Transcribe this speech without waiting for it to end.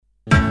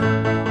Welcome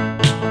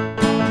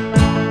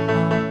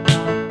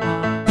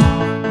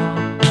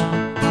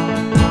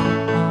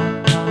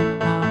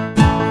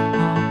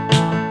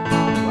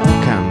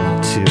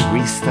to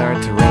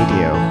Restart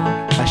Radio,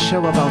 a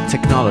show about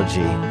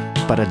technology,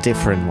 but a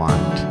different one,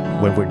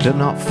 where we do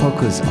not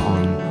focus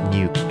on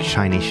new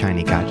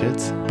shiny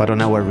gadgets, but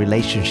on our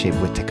relationship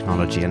with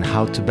technology and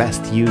how to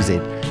best use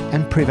it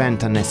and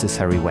prevent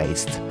unnecessary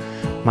waste.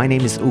 My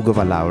name is Ugo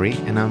Valauri,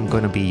 and I'm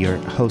going to be your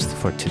host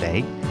for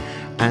today.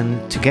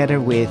 And together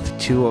with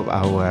two of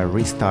our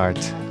Restart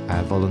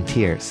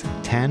volunteers,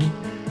 Ten.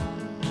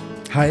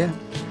 Hiya.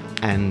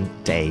 And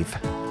Dave.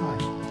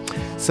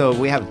 Hi. So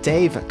we have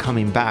Dave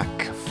coming back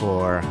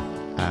for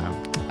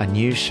a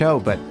new show,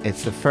 but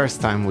it's the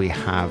first time we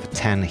have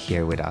Ten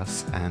here with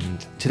us.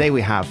 And today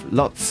we have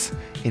lots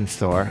in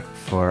store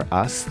for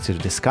us to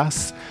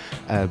discuss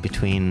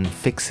between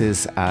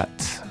fixes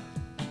at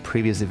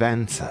previous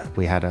events.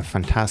 We had a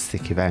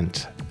fantastic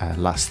event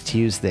last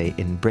Tuesday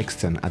in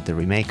Brixton at the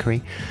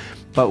Remakery,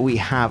 but we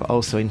have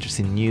also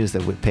interesting news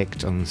that we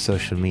picked on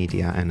social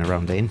media and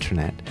around the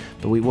internet.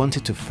 But we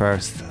wanted to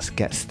first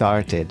get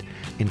started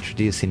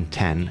introducing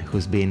Ten,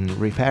 who's been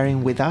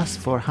repairing with us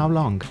for how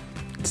long?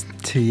 It's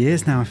 2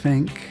 years now, I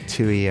think.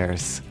 2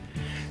 years.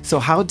 So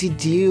how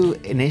did you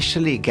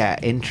initially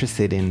get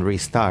interested in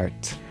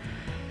Restart?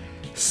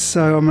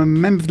 So I'm a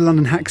member of the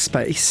London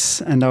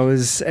Hackspace, and I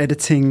was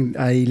editing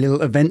a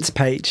little events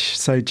page,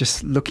 so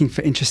just looking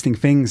for interesting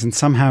things, and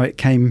somehow it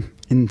came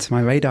into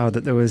my radar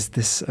that there was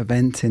this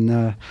event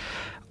in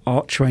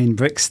Archway in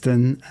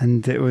Brixton,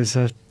 and it was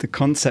the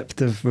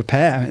concept of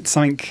repair. It's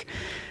something,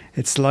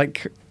 it's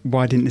like,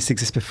 why didn't this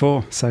exist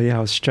before? So yeah, I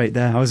was straight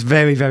there. I was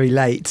very, very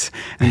late,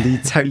 and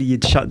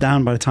you'd shut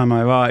down by the time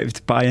I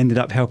arrived, but I ended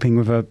up helping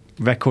with a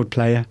record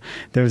player.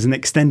 There was an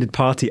extended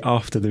party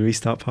after the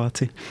Restart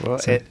party. Well,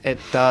 so it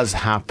does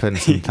happen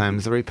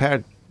sometimes. The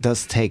repair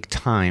does take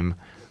time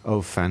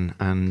often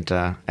and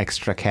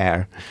extra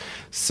care.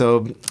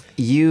 So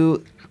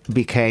you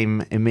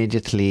became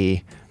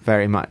immediately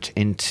very much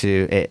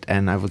into it,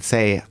 and I would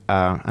say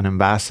an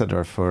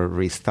ambassador for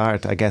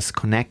Restart, I guess,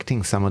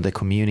 connecting some of the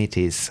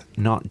communities,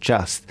 not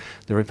just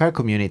the repair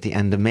community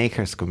and the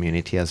makers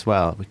community as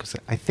well, because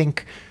I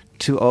think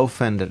too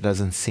often there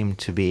doesn't seem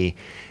to be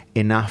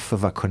enough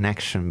of a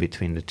connection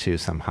between the two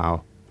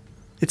somehow.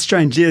 It's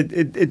strange.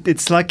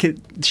 It's like it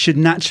should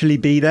naturally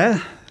be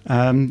there.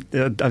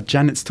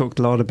 Janet's talked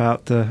a lot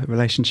about the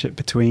relationship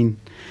between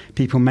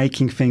people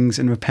making things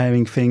and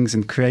repairing things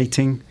and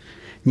creating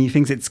new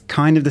things. It's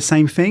kind of the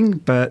same thing,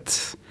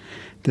 but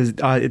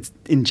it's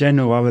in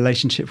general, our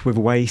relationship with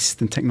waste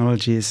and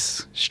technology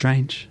is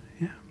strange.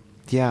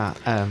 Yeah.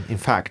 In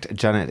fact,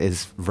 Janet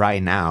is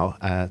right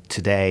now,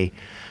 today,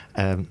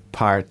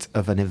 part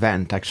of an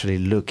event actually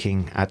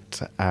looking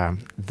at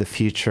the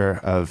future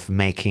of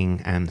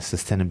making and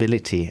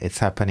sustainability. It's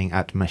happening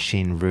at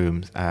Machine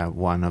Room,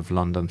 one of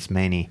London's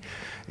many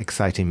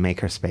exciting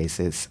maker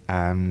spaces.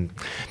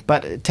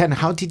 But Ten,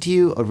 how did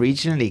you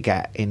originally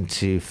get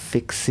into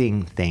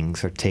fixing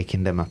things or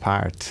taking them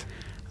apart?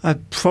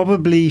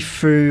 Probably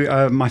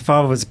through my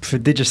father was a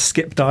prodigious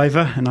skip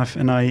diver, and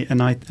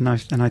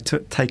I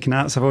took taken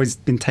out. So I've always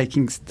been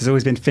taking. There's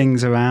always been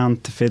things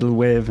around to fiddle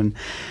with and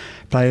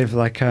play with,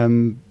 like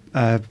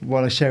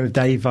what I share with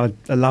Dave, a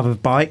love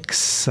of bikes.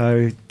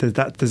 So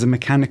there's a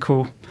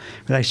mechanical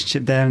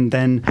relationship there. And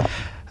then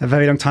a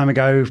very long time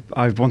ago,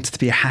 I wanted to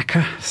be a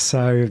hacker.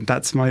 So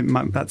that's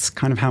that's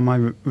kind of how my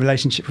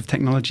relationship with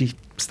technology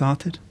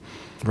started.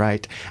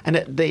 Right. And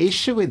the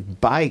issue with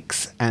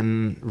bikes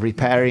and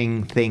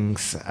repairing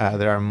things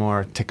that are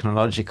more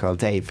technological,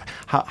 Dave,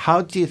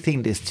 how do you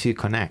think these two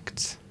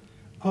connect?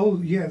 Oh,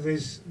 yeah,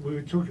 we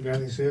were talking about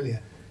this earlier.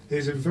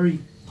 There's a very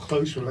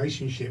close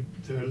relationship.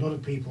 There are a lot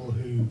of people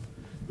who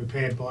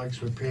repair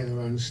bikes, repair their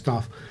own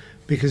stuff,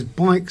 because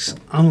bikes,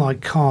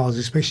 unlike cars,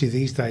 especially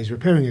these days,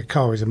 repairing a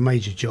car is a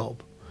major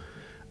job.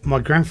 My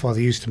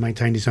grandfather used to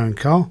maintain his own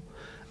car,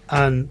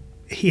 and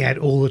he had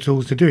all the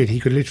tools to do it. He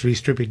could literally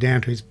strip it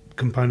down to its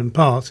component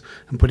parts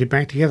and put it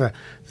back together.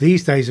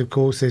 These days, of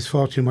course, there's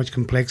far too much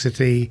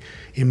complexity,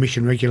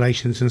 emission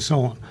regulations and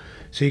so on.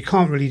 So you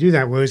can't really do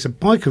that, whereas a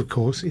bike, of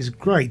course, is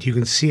great. You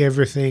can see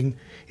everything.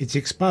 It's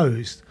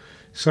exposed.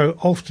 So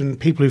often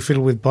people who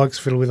fiddle with bikes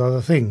fiddle with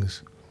other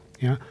things.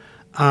 Yeah.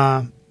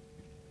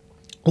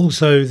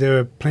 Also, there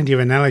are plenty of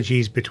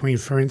analogies between,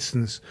 for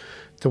instance,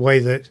 the way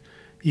that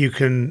you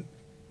can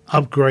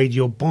upgrade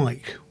your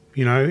bike,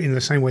 in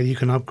the same way that you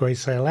can upgrade,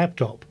 say, a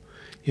laptop.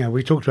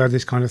 We talked about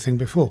this kind of thing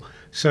before.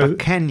 So, but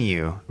can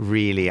you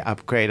really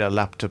upgrade a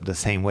laptop the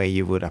same way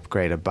you would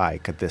upgrade a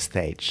bike at this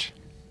stage?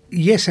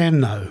 Yes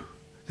and no.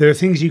 There are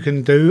things you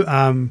can do.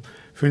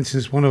 For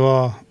instance, one of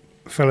our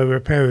fellow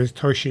repairers,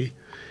 Toshi,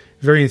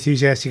 very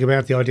enthusiastic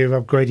about the idea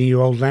of upgrading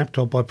your old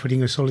laptop by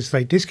putting a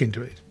solid-state disk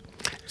into it.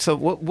 So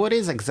what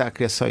is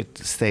exactly a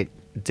solid-state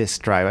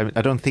disk drive?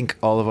 I don't think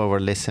all of our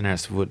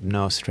listeners would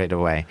know straight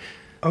away.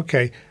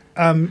 Okay.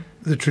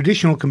 The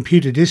traditional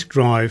computer disk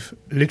drive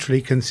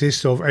literally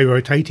consists of a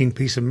rotating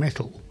piece of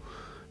metal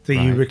that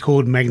you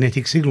record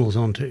magnetic signals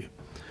onto.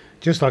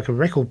 just like a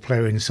record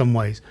player in some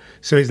ways.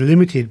 So it's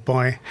limited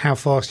by how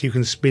fast you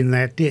can spin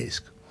that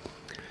disk.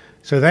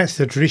 So that's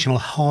the traditional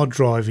hard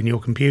drive in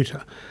your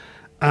computer.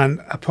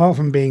 And apart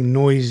from being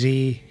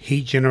noisy,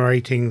 heat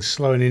generating,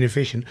 slow and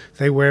inefficient,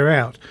 they wear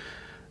out.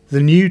 The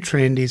new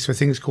trend is for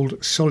things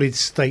called solid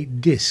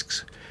state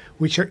disks,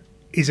 which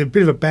is a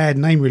bit of a bad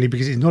name really,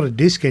 because it's not a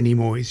disk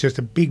anymore. It's just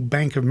a big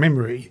bank of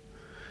memory.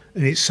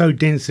 And it's so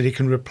dense that it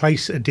can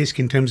replace a disk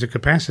in terms of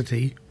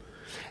capacity.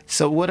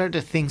 So what are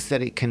the things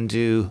that it can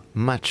do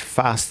much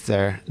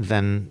faster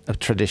than a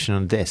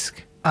traditional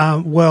disk?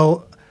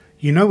 Well,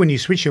 you know when you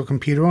switch your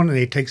computer on and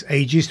it takes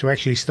ages to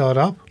actually start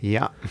up?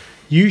 Yeah.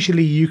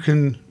 Usually you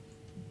can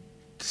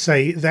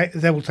say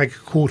that will take a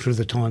quarter of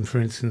the time, for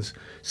instance,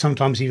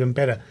 sometimes even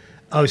better.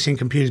 I've seen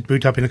computers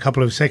boot up in a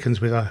couple of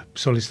seconds with a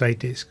solid-state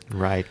disk.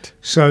 Right.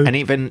 So, and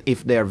even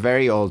if they're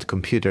very old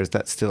computers,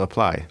 that still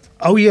apply?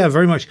 Oh, yeah,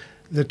 very much.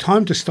 The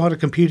time to start a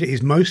computer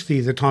is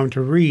mostly the time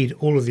to read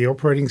all of the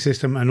operating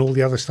system and all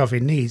the other stuff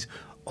it needs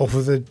off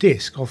of the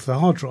disk, off the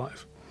hard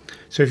drive.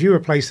 So if you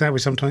replace that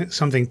with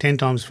something 10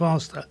 times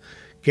faster,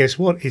 guess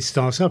what? It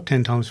starts up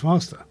 10 times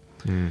faster.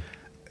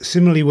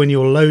 Similarly, when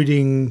you're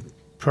loading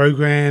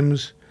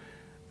programs,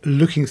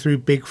 looking through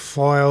big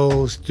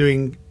files,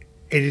 doing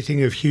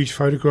editing of huge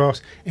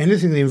photographs,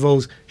 anything that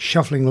involves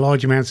shuffling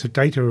large amounts of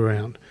data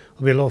around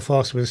will be a lot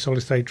faster with a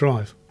solid-state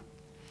drive.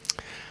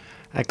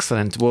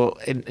 Excellent. Well,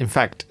 in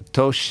fact,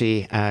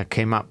 Toshi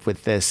came up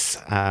with this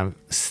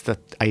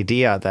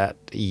idea that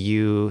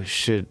you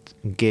should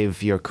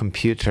give your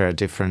computer a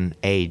different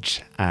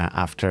age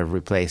after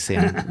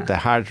replacing the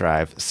hard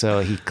drive. So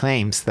he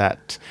claims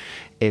that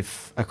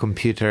if a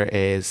computer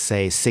is,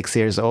 say, 6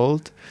 years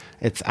old,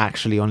 it's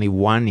actually only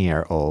 1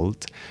 year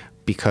old,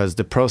 because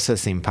the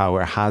processing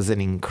power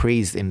hasn't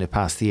increased in the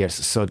past years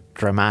so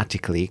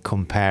dramatically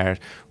compared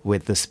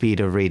with the speed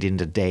of reading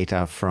the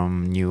data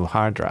from new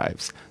hard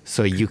drives.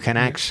 So you can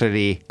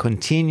actually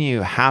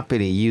continue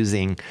happily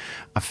using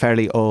a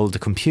fairly old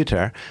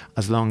computer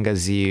as long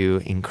as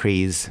you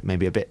increase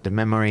maybe a bit the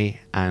memory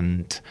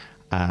and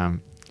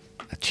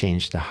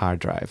change the hard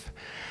drive.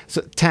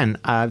 So Ten,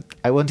 I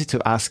wanted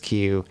to ask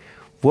you,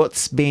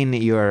 what's been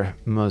your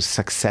most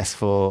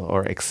successful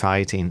or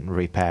exciting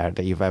repair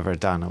that you've ever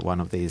done at one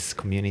of these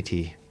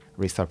community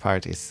restart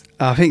parties?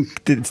 I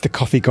think it's the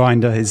coffee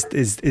grinder is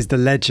the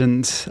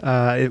legend.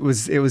 It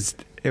was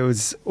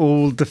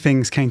all the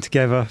things came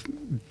together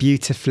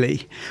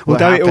beautifully.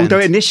 Although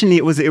initially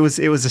it was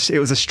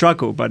a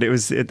struggle, but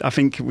I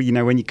think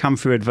when you come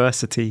through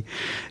adversity,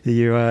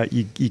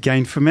 you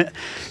gain from it.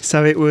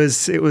 So it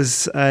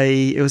was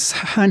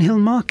Herne Hill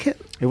Market.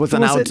 It was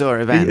an outdoor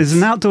event. It was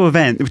an outdoor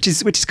event, which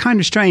is kind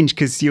of strange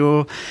because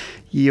your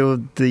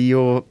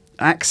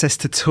access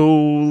to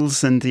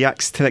tools and the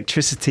access to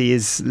electricity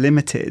is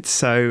limited.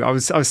 So I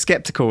was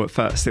skeptical at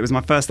first. It was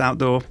my first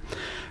outdoor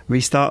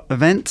restart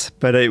event,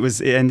 but it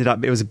was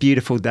a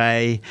beautiful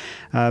day.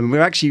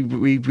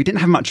 We didn't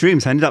have much room,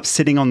 so I ended up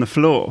sitting on the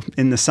floor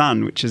in the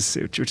sun, which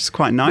is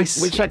quite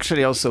nice. Which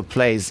actually also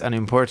plays an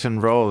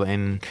important role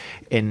in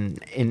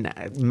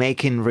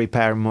making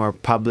repair more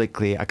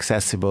publicly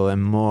accessible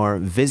and more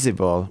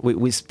visible.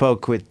 We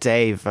spoke with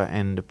Dave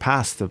in the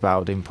past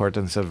about the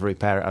importance of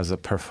repair as a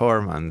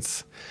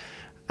performance.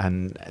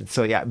 And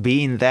so,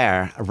 being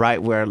there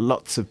right where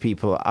lots of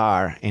people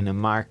are in a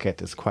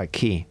market is quite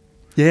key.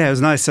 Yeah, it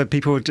was nice. So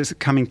people were just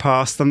coming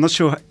past. I'm not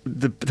sure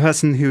the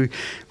person who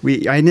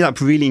I ended up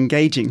really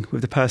engaging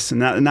with the person,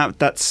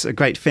 that's a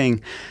great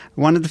thing.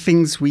 One of the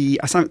things we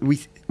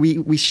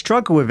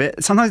struggle with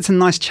it. Sometimes it's a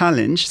nice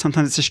challenge.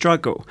 Sometimes it's a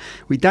struggle.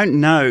 We don't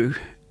know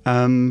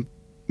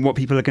what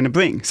people are going to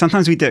bring.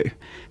 Sometimes we do.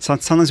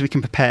 Sometimes we can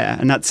prepare,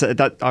 and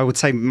that I would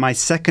say my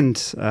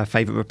second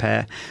favourite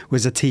repair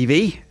was a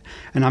TV.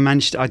 And I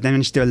managed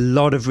to do a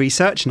lot of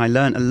research, and I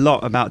learned a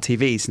lot about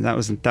TVs, and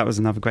that was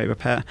another great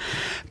repair.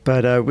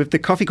 But with the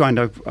coffee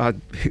grinder, I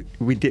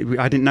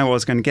didn't know what I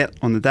was going to get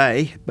on the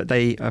day. But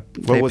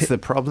what was the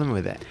problem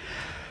with it?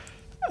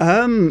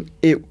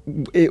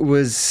 It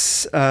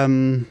was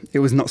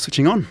not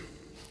switching on.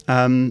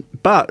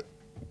 But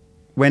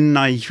when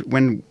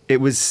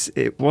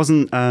it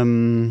wasn't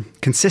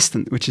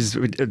consistent, which is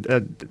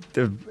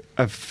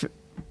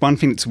one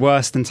thing that's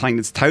worse than something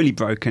that's totally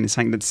broken is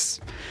something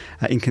that's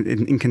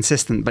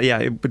inconsistent. But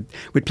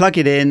we'd plug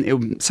it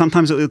in.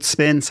 Sometimes it would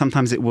spin,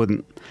 sometimes it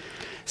wouldn't.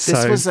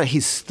 This was a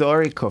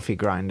historic coffee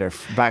grinder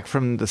back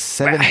from the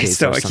 70s.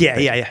 Historic,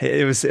 yeah.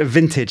 It was a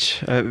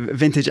vintage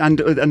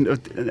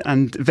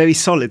and very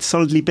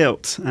solidly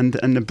built, and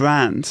the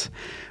brand.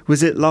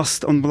 Was it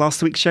on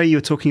last week's show? You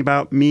were talking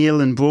about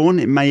Miele and Braun.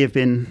 It may have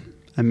been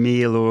a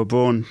Miele or a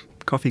Braun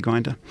coffee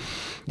grinder.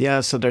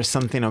 Yeah, so there's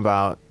something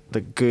about the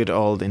good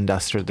old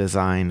industrial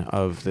design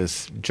of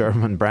this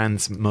German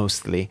brands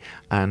mostly,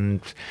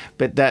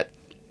 but that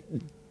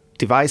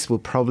device will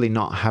probably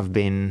not have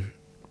been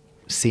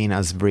seen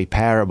as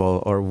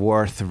repairable or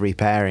worth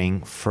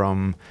repairing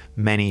from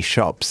many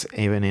shops,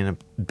 even in a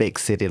big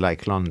city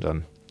like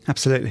London.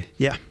 Absolutely,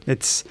 yeah.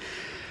 It's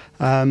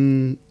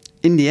in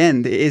the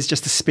end, it is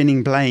just a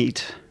spinning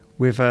blade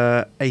with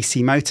a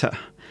AC motor,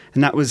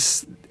 and that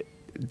was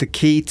the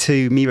key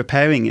to me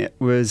repairing it,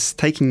 was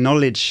taking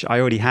knowledge I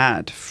already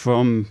had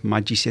from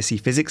my GCSE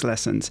physics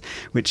lessons,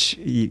 which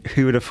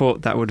who would have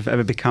thought that would have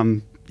ever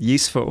become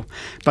useful.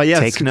 But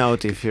yeah, take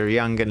note if you're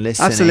young and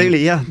listening.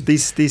 Absolutely, yeah.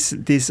 These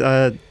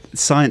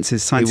science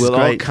is great. It will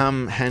all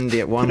come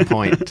handy at one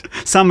point.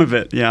 Some of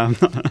it, yeah.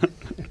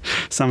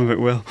 Some of it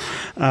will.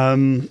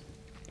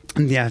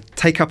 And yeah,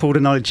 take up all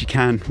the knowledge you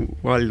can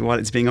while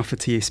it's being offered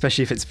to you,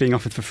 especially if it's being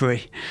offered for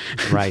free.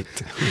 Right.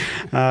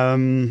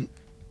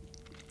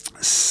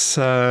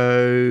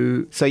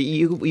 So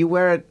you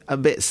were a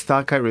bit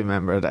stuck, I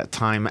remember, at that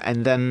time.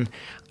 And then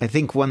I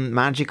think one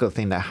magical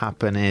thing that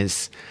happened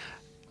is,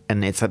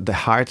 and it's at the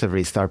heart of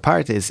Restart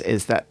Parties,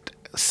 is that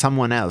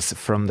someone else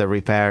from the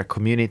repair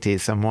community,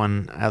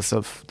 someone else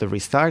of the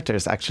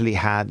restarters actually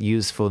had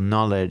useful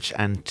knowledge,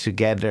 and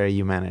together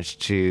you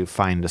managed to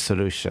find a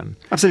solution.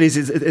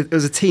 Absolutely. It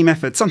was a team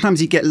effort. Sometimes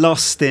you get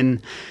lost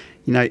in,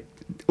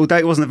 although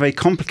it wasn't a very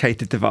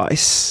complicated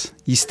device,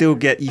 you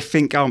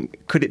think,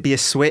 could it be a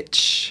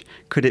switch?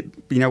 Could it,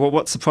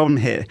 what's the problem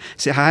here?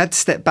 So I had to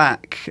step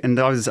back, and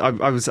I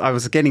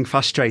was getting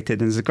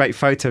frustrated. And there's a great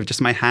photo of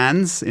just my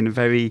hands in a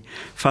very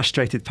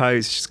frustrated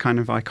pose, which is kind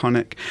of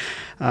iconic.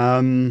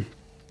 And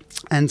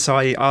so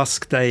I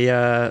asked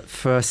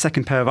for a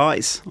second pair of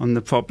eyes on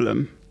the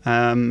problem.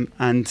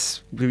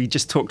 And we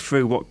just talked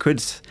through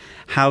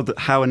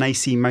how an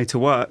AC motor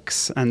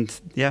works,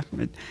 and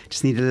it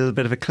just needed a little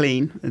bit of a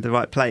clean at the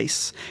right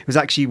place. It was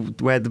actually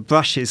where the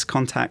brushes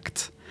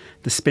contact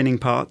the spinning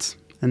part,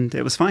 and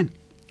it was fine.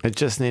 It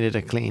just needed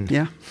a clean.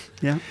 Yeah.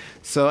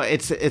 So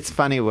it's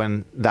funny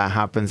when that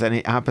happens, and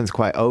it happens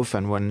quite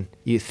often when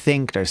you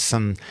think there's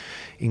some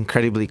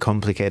incredibly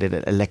complicated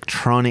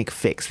electronic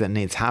fix that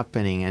needs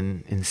happening,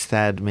 and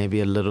instead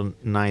maybe a little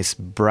nice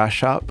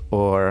brush up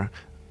or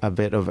a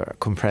bit of a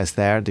compressed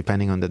air,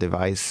 depending on the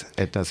device,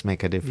 it does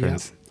make a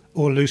difference.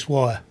 Yeah. Or loose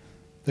wire.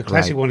 The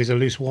classic one is a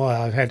loose wire.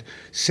 I've had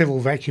several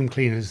vacuum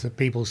cleaners that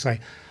people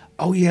say,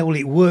 oh yeah, well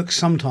it works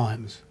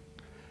sometimes.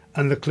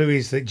 And the clue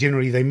is that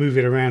generally they move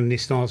it around and it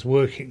starts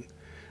working.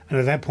 And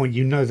at that point,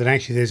 that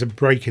actually there's a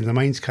break in the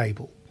mains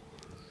cable.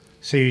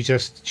 So you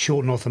just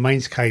shorten off the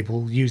mains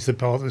cable, use the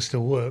part that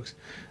still works,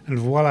 and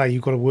voila,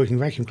 you've got a working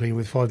vacuum cleaner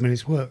with 5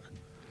 minutes work.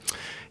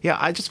 Yeah,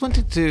 I just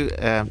wanted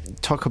to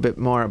talk a bit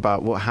more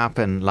about what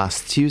happened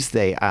last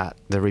Tuesday at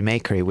the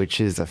Remakery, which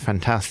is a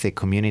fantastic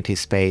community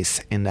space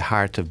in the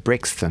heart of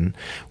Brixton,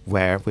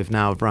 where we've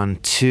now run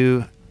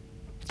 2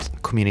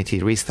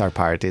 community restart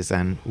parties,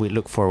 and we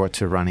look forward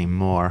to running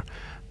more.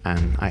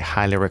 And I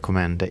highly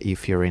recommend that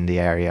if you're in the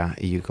area,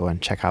 you go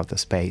and check out the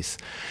space.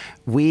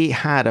 We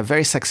had a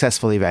very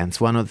successful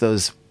event, one of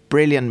those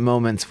brilliant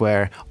moments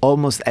where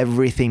almost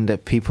everything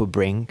that people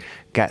bring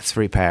gets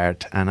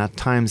repaired, and at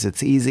times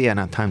it's easy and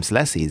at times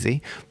less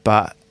easy,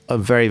 but a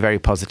very, very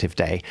positive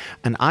day.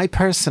 And I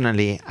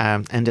personally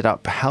ended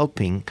up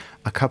helping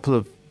a couple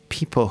of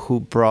people who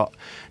brought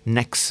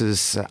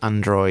Nexus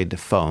Android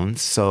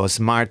phones, so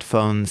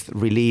smartphones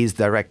released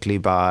directly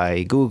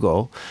by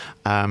Google,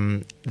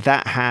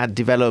 that had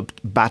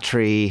developed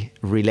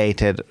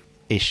battery-related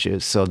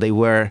issues. So they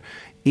were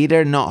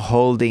either not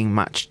holding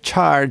much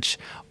charge,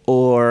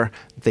 or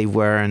they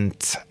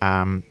weren't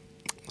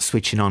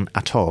switching on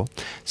at all.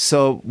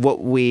 So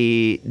what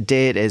we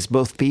did is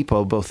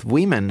both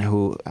women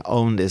who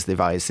own these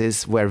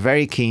devices were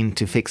very keen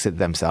to fix it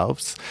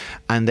themselves,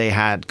 and they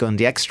had gone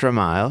the extra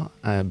mile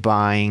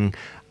buying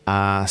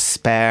a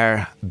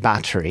spare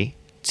battery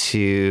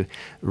to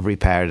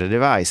repair the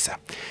device.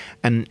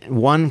 And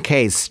one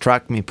case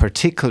struck me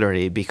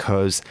particularly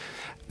because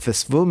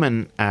this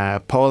woman,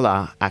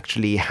 Paula,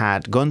 actually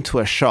had gone to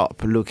a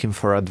shop looking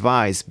for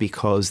advice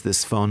because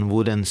this phone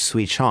wouldn't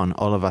switch on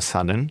all of a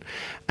sudden.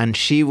 And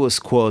she was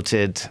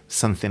quoted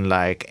something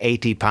like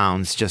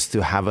 £80 just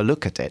to have a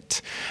look at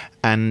it.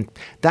 And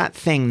that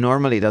thing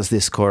normally does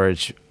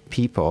discourage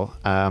people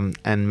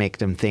and make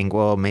them think,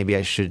 well, maybe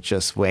I should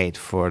just wait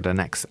for the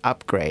next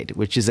upgrade,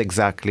 which is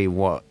exactly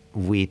what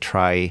we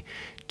try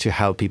to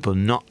help people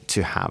not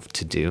to have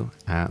to do.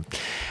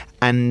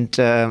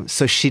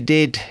 So she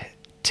did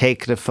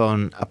take the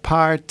phone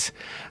apart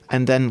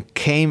and then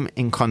came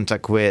in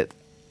contact with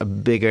a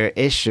bigger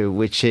issue,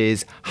 which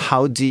is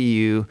how do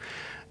you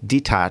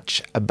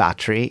detach a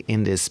battery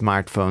in these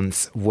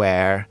smartphones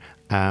where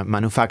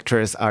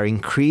manufacturers are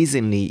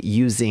increasingly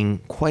using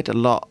quite a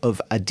lot of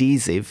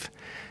adhesive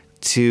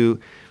to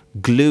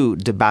glue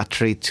the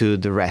battery to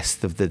the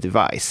rest of the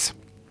device.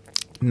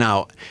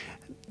 Now,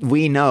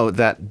 we know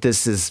that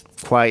this is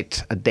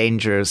quite a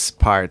dangerous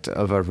part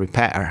of a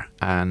repair,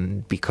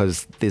 and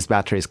because these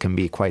batteries can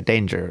be quite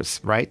dangerous,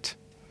 right?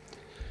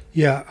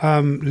 Yeah,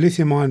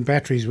 lithium-ion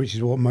batteries, which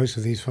is what most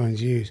of these phones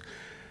use,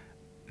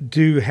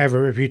 do have a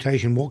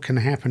reputation. What can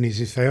happen is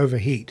if they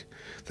overheat,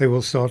 they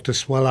will start to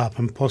swell up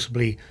and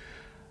possibly,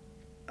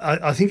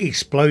 I think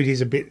explode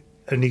is a bit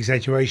an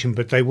exaggeration,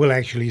 but they will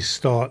actually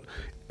start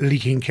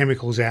leaking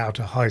chemicals out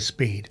at high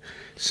speed.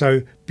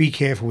 So be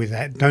careful with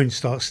that. Don't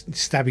start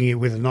stabbing it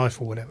with a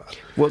knife or whatever.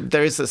 Well,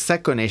 there is a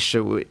second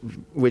issue,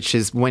 which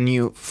is when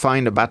you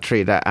find a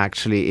battery that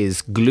actually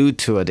is glued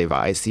to a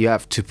device, you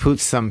have to put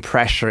some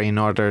pressure in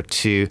order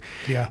to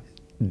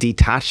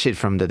detach it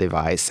from the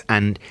device.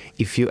 And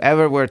if you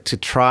ever were to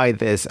try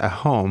this at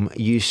home,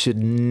 you should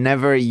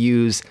never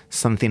use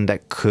something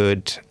that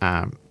could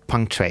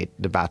punctuate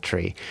the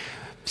battery.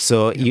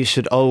 So you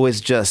should always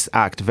just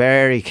act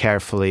very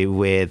carefully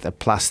with a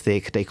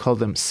plastic. They call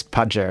them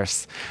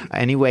spudgers.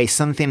 Anyway,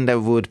 something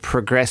that would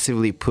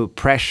progressively put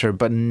pressure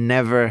but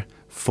never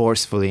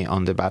forcefully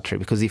on the battery.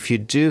 Because if you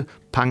do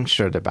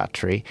puncture the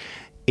battery,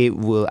 it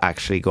will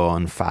actually go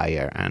on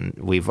fire. And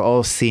we've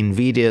all seen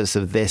videos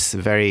of this,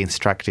 very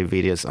instructive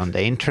videos on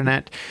the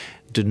internet.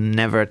 Do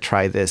never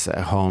try this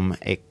at home.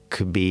 It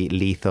could be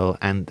lethal.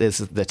 And this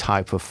is the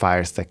type of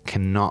fires that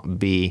cannot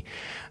be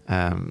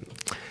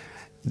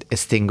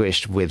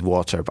extinguished with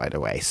water, by the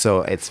way.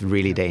 So it's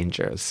really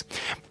dangerous.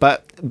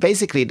 But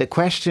basically, the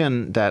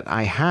question that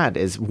I had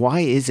is, why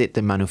is it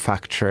the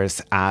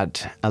manufacturers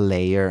add a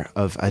layer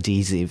of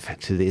adhesive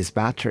to these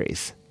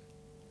batteries?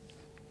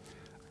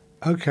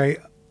 Okay,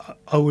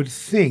 I would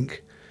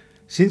think,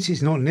 since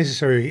it's not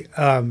necessary,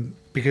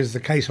 because the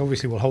case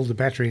obviously will hold the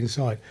battery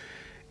inside,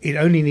 it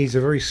only needs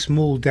a very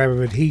small dab of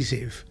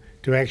adhesive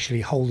to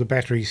actually hold the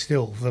battery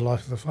still for the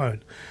life of the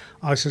phone.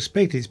 I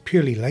suspect it's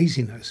purely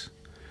laziness.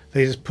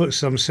 They just put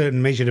some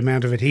certain measured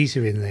amount of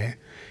adhesive in there.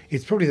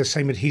 It's probably the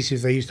same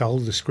adhesive they used to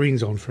hold the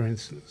screens on, for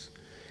instance.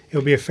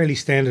 It'll be a fairly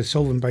standard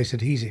solvent-based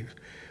adhesive,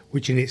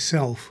 which in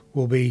itself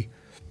will be...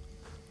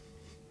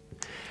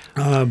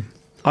 I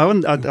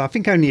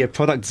think only a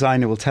product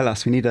designer will tell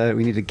us. We need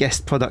a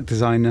guest product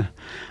designer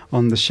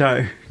on the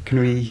show.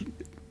 Do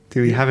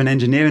we have an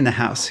engineer in the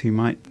house who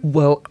might?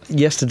 Well,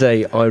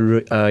 yesterday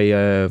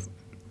I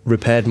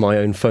repaired my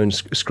own phone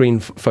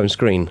screen,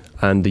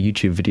 and the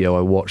YouTube video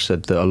I watched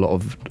said that a lot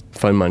of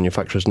phone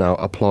manufacturers now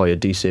apply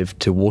adhesive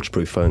to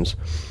waterproof phones.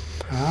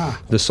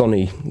 The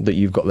Sony that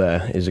you've got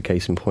there is a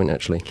case in point,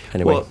 actually.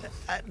 Anyway, well,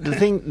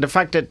 the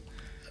fact that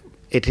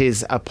it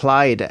is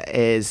applied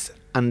is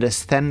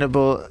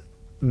understandable,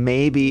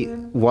 maybe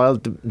while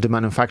the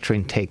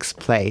manufacturing takes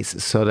place,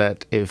 so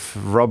that if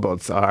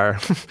robots are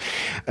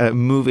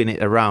moving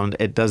it around,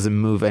 it doesn't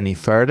move any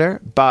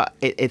further. But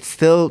it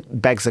still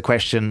begs the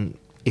question,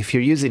 if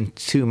you're using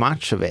so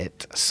much of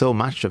it,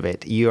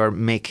 you're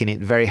making it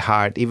very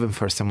hard, even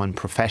for someone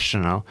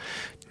professional,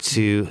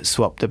 to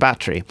swap the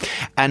battery.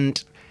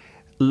 And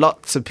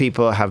lots of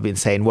people have been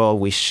saying, well,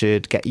 we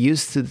should get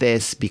used to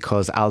this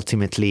because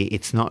ultimately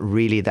it's not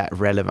really that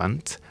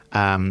relevant,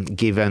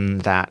 given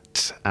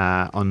that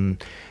on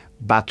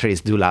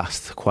batteries do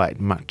last quite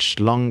much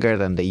longer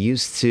than they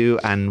used to,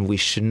 and we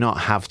should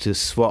not have to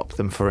swap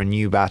them for a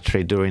new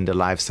battery during the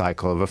life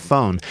cycle of a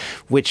phone,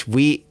 which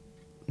we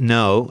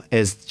know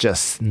is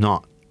just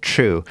not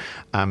true.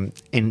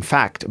 In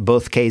fact,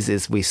 both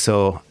cases we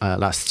saw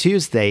last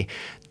Tuesday,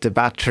 the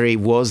battery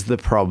was the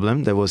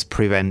problem that was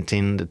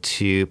preventing the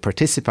two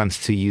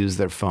participants to use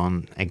their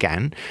phone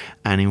again.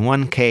 And in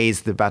one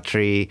case, the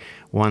battery,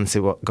 once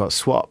it got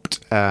swapped,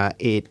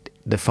 the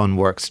phone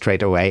worked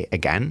straight away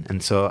again.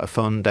 And so a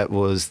phone that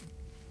was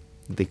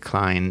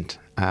declined,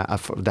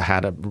 that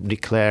had a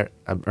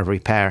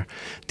repair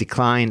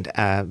declined,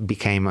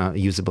 became a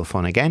usable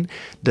phone again.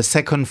 The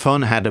second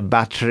phone had a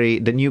battery.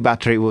 The new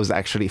battery was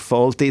actually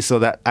faulty, so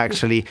that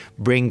actually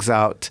brings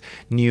out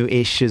new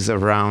issues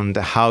around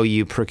how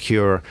you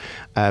procure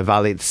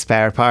valid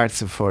spare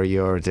parts for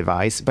your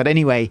device. But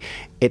anyway,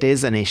 it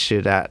is an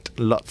issue that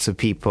lots of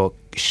people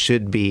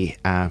should be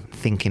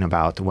thinking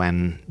about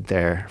when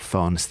their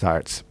phone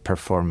starts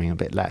performing a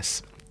bit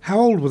less. How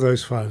old were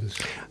those phones?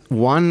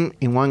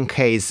 In one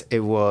case, it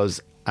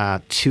was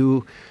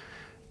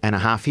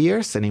 2.5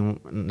 years, and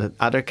in the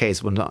other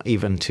case, was not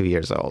even 2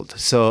 years old.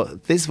 So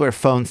these were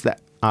phones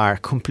that are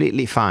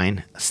completely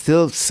fine,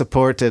 still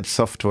supported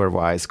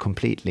software-wise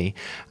completely,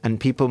 and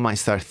people might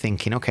start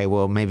thinking, okay,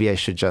 well, maybe I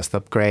should just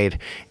upgrade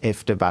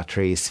if the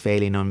battery is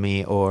failing on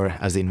me, or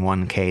as in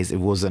one case, it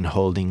wasn't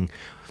holding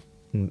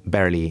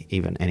barely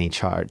even any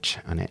charge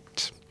on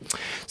it.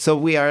 So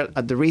we are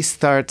at the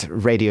Restart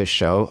radio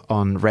show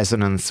on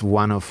Resonance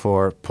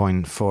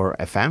 104.4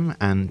 FM,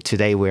 and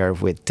today we are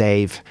with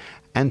Dave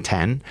and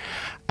Ten.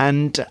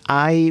 And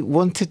I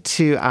wanted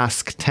to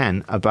ask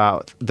Ten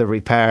about the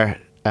repair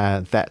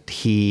that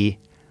he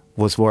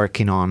was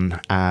working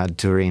on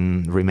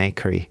during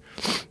Remakery.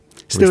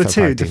 So there were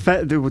two.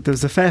 There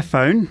was a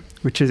Fairphone,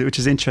 which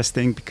is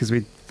interesting because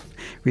we'd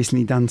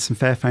recently done some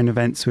Fairphone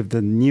events with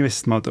the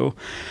newest model,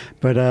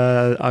 but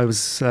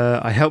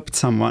I helped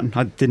someone.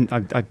 I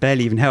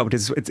barely even helped.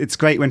 It's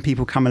great when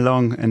people come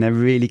along and they're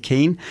really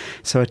keen.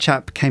 So a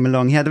chap came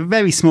along. He had a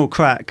very small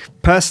crack.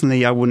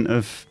 Personally, I would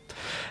have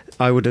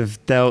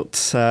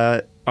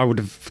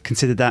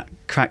considered that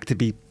crack to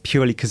be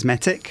purely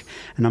cosmetic,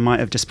 and I might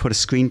have just put a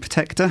screen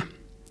protector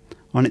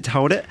on it to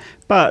hold it.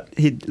 But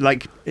he'd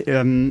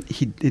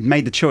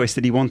made the choice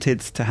that he wanted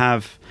to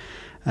have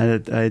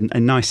a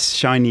nice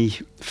shiny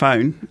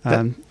phone.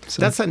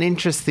 That's an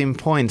interesting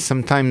point.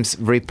 Sometimes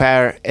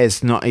repair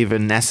is not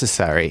even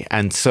necessary,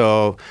 and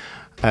so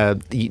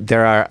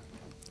there are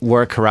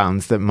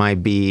workarounds that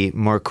might be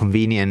more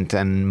convenient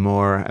and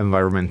more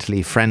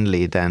environmentally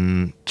friendly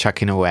than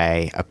chucking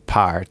away a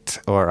part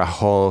or a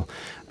whole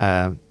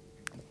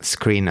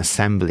screen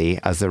assembly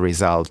as a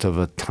result of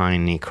a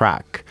tiny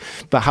crack.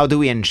 But how do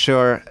we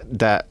ensure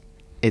that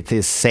it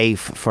is safe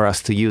for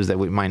us to use, that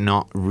we might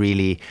not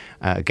really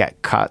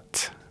get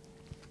cut?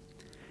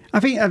 I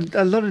think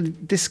a lot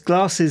of this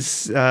glass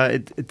is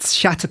it's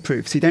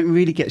shatterproof, so you don't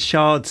really get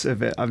shards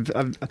of it.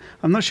 I'm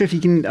not sure if you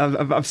can.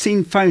 I've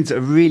seen phones that are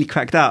really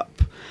cracked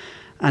up,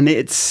 and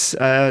it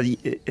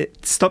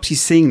stops you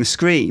seeing the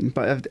screen.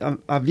 But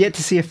I've yet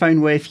to see a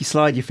phone where if you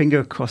slide your finger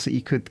across it,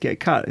 you could get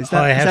cut. Is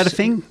that a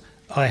thing?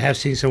 I have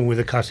seen someone with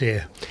a cut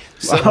here.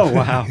 So oh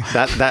wow!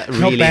 That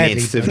really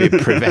needs to be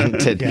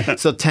prevented. Yeah.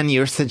 So, Ten,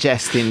 you're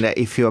suggesting that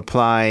if you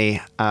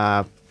apply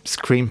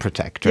screen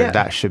protector,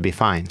 that should be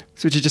fine.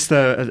 So which is just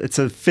it's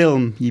a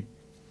film you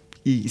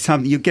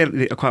get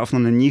it quite often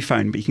on a new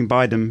phone, but you can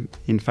buy them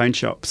in phone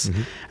shops.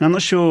 And I'm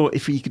not sure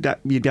if you'd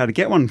be able to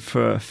get one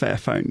for a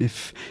Fairphone,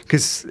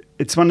 because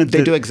it's one of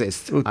they do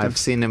exist. I've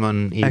seen them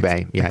on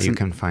eBay. Yeah, you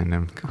can find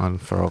them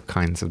for all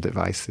kinds of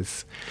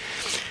devices.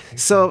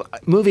 So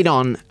moving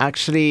on,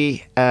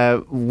 actually,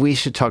 we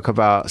should talk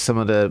about some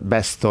of the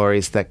best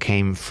stories that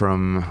came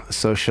from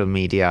social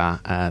media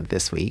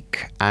this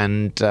week.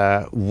 And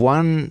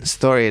one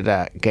story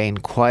that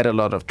gained quite a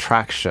lot of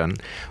traction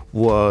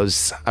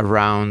was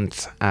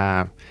around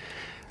a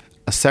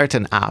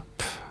certain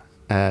app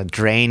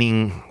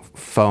draining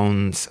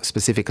phones,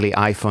 specifically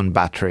iPhone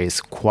batteries,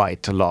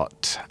 quite a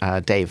lot.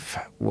 Dave,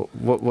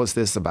 what was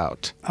this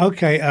about?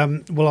 Okay,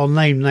 well, I'll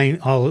name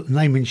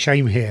and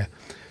shame here.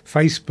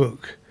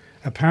 Facebook.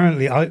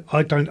 Apparently,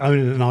 I don't own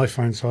an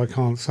iPhone, so I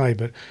can't say,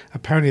 but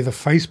apparently the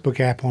Facebook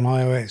app on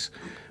iOS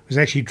was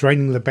actually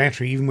draining the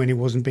battery even when it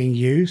wasn't being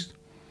used.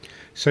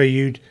 So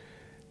you'd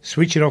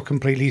switch it off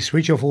completely,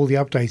 switch off all the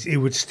updates, it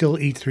would still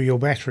eat through your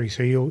battery.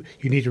 So you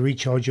need to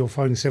recharge your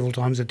phone several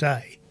times a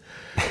day.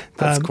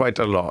 That's quite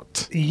a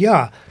lot.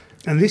 Yeah,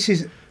 and this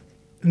is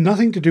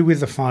nothing to do with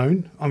the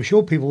phone. I'm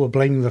sure people were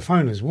blaming the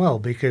phone as well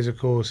because, of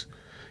course,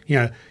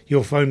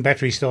 your phone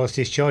battery starts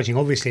discharging.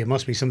 Obviously, it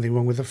must be something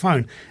wrong with the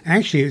phone.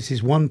 Actually, it's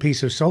this one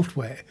piece of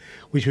software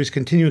which was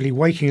continually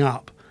waking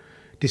up,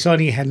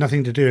 deciding it had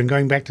nothing to do and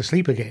going back to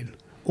sleep again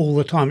all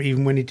the time,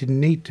 even when it didn't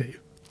need to.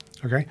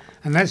 Okay?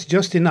 And that's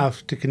just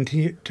enough to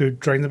continue to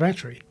drain the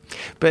battery.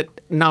 But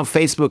now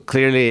Facebook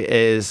clearly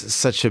is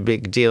such a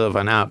big deal of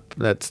an app.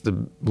 That's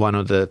one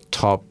of the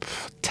top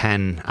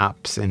 10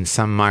 apps in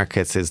some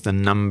markets, is the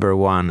number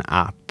one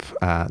app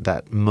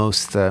that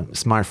most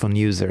smartphone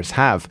users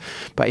have.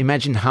 But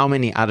imagine how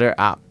many other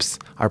apps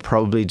are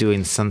probably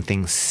doing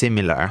something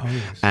similar. Oh,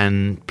 yes.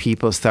 And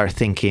people start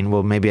thinking,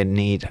 well, maybe I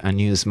need a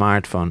new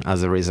smartphone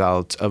as a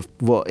result of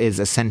what is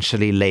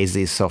essentially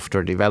lazy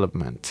software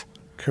development.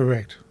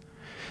 Correct.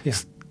 Yeah.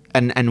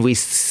 And we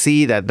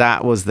see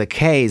that was the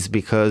case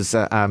because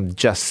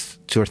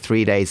just 2 or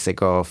 3 days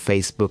ago,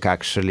 Facebook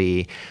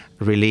actually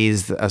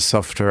released a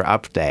software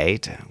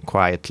update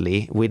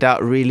quietly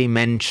without really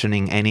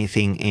mentioning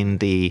anything in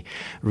the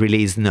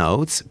release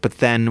notes. But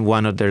then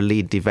one of their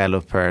lead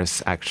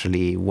developers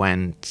actually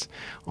went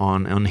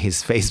on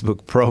his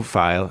Facebook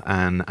profile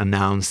and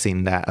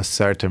announcing that a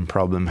certain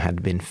problem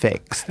had been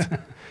fixed.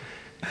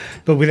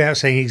 But without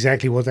saying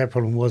exactly what that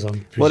problem was, I'm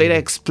presuming. Well, it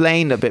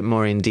explained a bit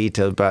more in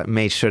detail, but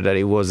made sure that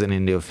it wasn't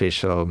in the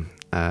official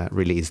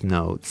release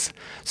notes.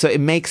 So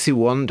it makes you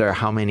wonder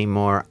how many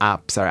more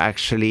apps are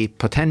actually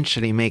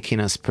potentially making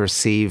us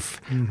perceive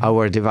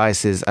our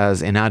devices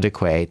as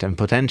inadequate and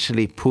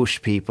potentially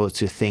push people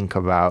to think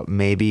about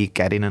maybe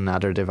getting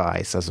another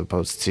device as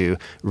opposed to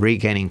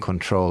regaining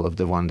control of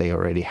the one they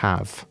already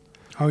have.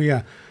 Oh,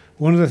 yeah.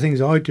 One of the things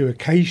I do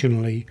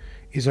occasionally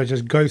is I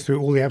just go through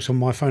all the apps on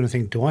my phone and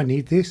think, do I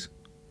need this?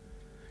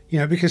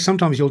 Because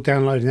sometimes you'll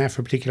download an app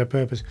for a particular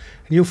purpose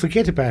and you'll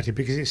forget about it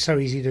because it's so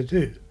easy to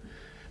do.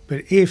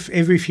 But if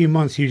every few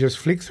months you just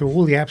flick through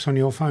all the apps on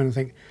your phone and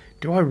think,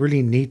 do I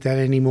really need that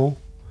anymore?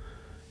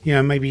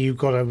 Maybe you've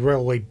got a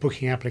railway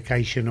booking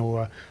application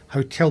or a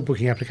hotel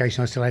booking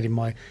application I still had in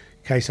my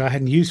case I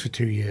hadn't used for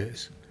 2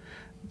 years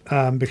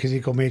because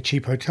it got me a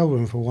cheap hotel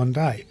room for one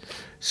day.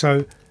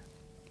 So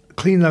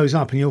clean those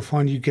up and you'll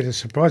find you get a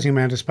surprising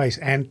amount of space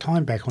and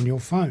time back on your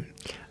phone.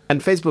 And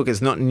Facebook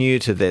is not new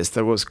to this.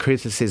 There was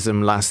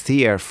criticism last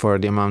year for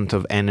the amount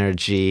of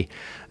energy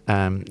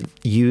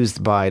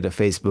used by the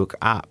Facebook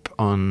app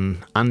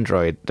on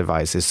Android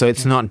devices. So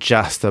it's not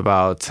just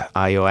about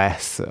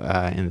iOS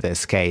in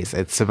this case.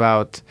 It's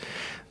about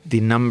the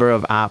number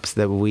of apps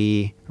that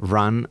we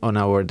run on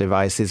our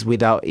devices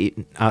without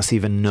us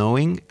even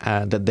knowing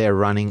that they're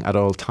running at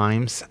all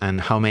times,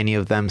 and how many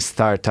of them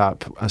start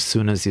up as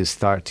soon as you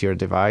start your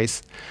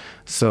device.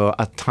 So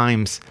at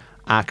times,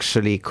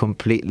 actually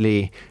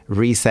completely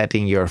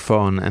resetting your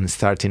phone and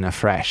starting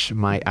afresh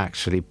might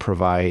actually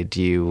provide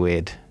you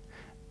with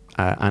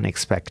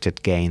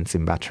unexpected gains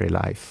in battery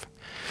life.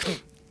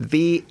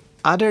 The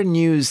other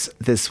news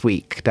this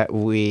week that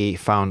we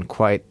found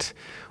quite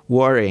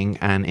worrying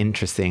and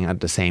interesting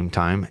at the same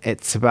time,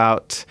 it's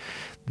about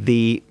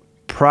the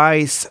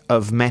price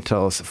of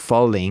metals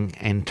falling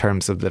in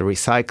terms of the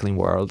recycling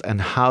world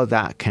and how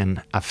that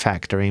can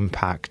affect or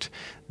impact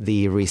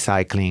the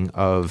recycling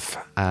of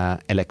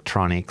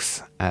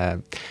electronics.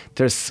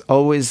 There's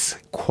always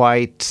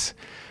quite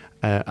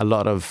a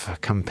lot of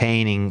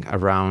campaigning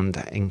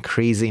around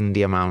increasing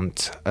the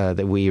amount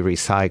that we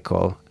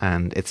recycle,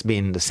 and it's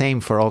been the same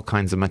for all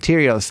kinds of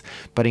materials,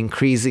 but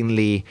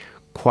increasingly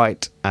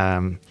quite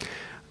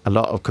a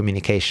lot of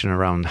communication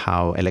around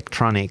how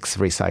electronics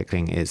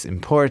recycling is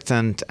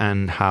important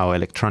and how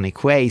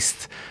electronic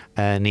waste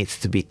needs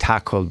to be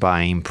tackled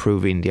by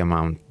improving the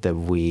amount that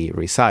we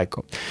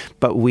recycle.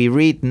 But we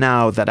read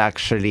now that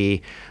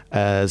actually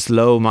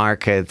slow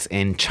markets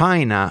in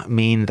China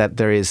mean that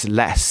there is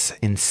less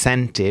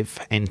incentive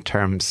in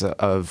terms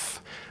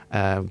of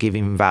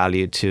giving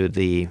value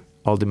to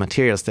all the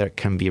materials that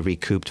can be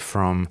recouped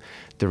from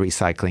the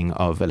recycling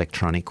of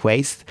electronic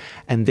waste.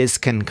 And this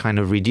can kind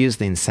of reduce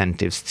the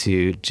incentives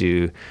to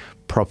do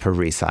proper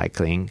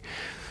recycling,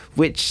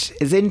 which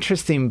is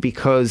interesting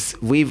because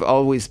we've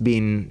always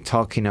been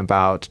talking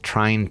about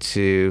trying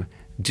to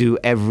do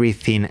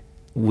everything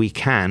we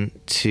can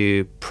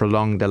to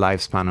prolong the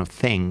lifespan of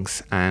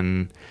things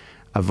and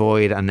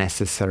avoid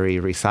unnecessary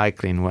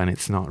recycling when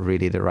it's not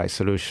really the right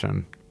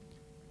solution.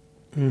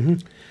 Mm-hmm.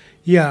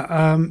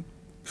 Yeah.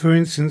 For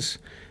instance,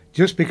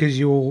 just because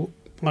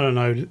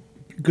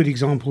good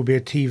example would be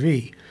a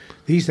TV.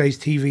 These days,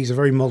 TVs are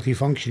very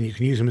multifunction. You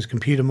can use them as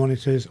computer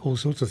monitors, all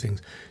sorts of things.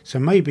 So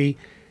maybe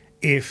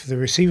if the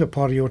receiver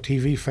part of your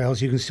TV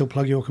fails, you can still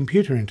plug your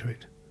computer into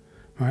it,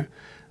 right?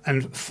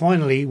 And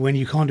finally, when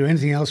you can't do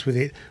anything else with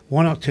it,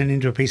 why not turn it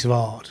into a piece of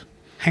art?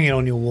 Hang it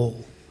on your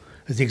wall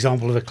as the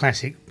example of a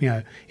classic,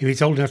 if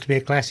it's old enough to be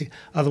a classic.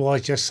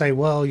 Otherwise, just say,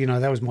 well,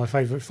 that was my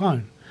favourite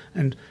phone.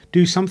 And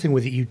do something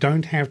with it. You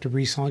don't have to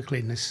recycle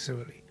it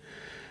necessarily.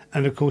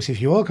 And of course, if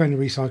you are going to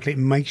recycle it,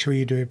 make sure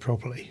you do it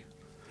properly.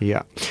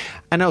 Yeah.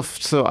 And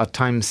also at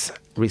times,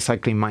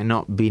 recycling might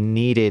not be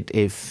needed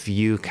if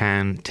you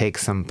can take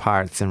some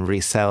parts and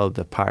resell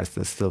the parts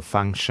that still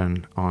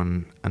function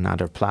on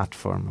another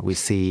platform. We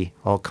see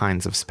all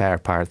kinds of spare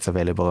parts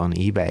available on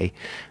eBay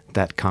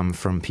that come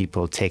from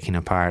people taking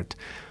apart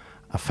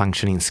a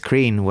functioning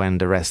screen when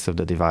the rest of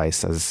the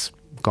device has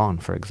gone,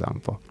 for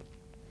example.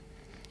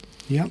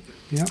 Yep.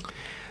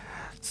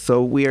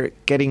 So we're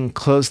getting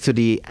close to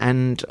the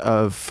end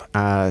of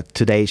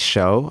today's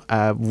show.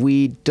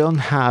 We don't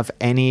have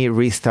any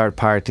restart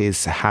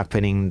parties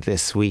happening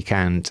this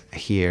weekend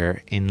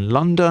here in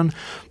London,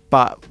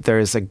 but there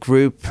is a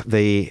group,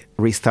 the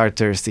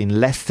Restarters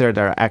in Leicester,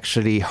 that are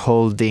actually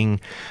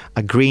holding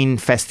a green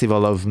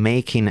festival of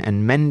making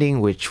and mending,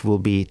 which will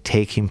be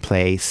taking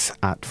place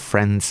at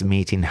Friends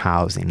Meeting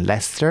House in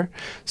Leicester.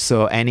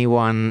 So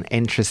anyone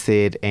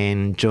interested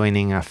in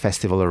joining a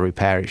festival of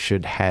repair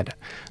should head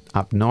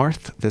up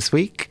north this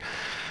week.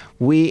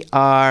 We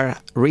are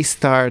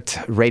Restart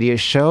Radio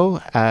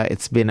Show.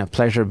 It's been a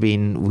pleasure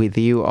being with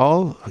you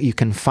all. You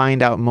can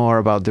find out more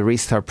about the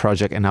Restart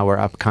Project and our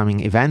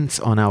upcoming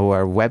events on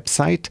our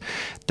website,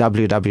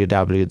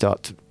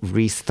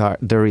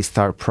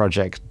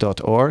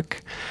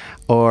 www.therestartproject.org,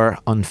 or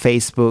on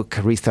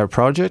Facebook, Restart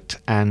Project,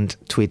 and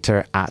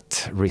Twitter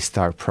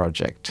 @Restart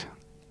Project.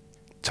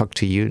 Talk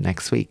to you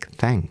next week.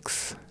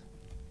 Thanks.